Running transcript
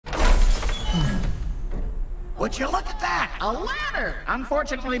Would you look at that? A ladder!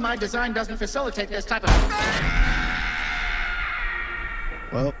 Unfortunately, my design doesn't facilitate this type of...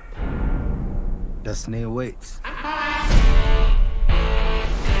 Well, destiny awaits.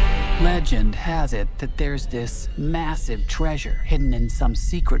 Legend has it that there's this massive treasure hidden in some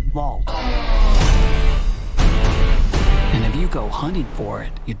secret vault. And if you go hunting for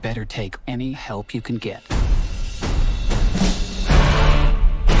it, you'd better take any help you can get.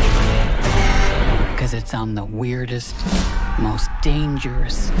 Because it's on the weirdest, most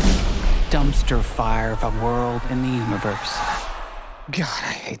dangerous dumpster fire of a world in the universe. God,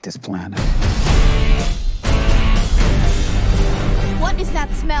 I hate this planet. What is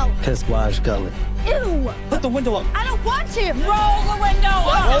that smell? Piss wash gullet. Ew! Put the window up. I don't want to! Roll the window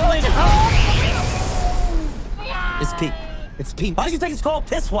up! Roll it up! It's Pete. It's Pete. Why do you think it's called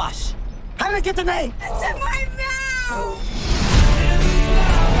piss wash? How did it get the name? It's in my mouth!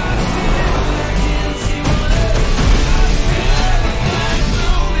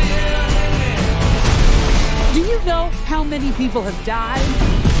 Do you know how many people have died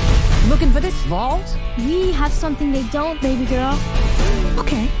looking for this vault? We have something they don't, baby girl.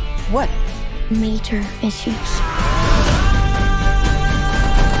 Okay. What? Major issues.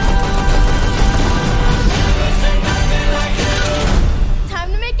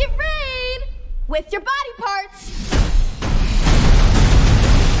 Time to make it rain with your body parts.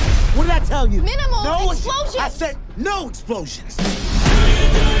 What did I tell you? Minimal no explosions. I said no explosions.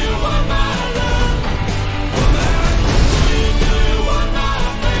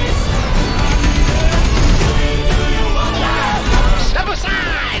 Step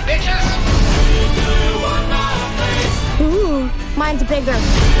aside, bitches! Ooh, mine's bigger.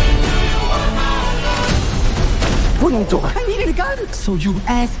 What are you doing? I needed a gun. So you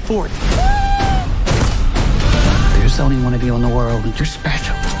asked for it. There's only one of you in the world, and you're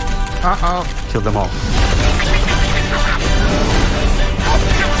special. Uh-oh. Kill them all.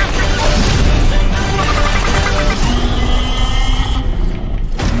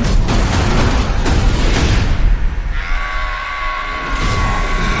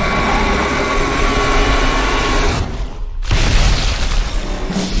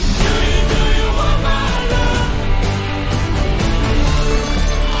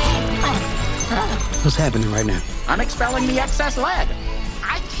 What's happening right now? I'm expelling the excess lead.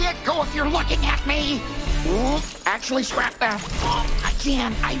 I can't go if you're looking at me. Actually, scrap that. I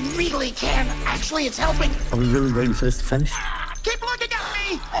can. I really can. Actually, it's helping. Are we really waiting for this to finish? Keep looking at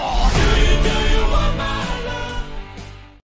me.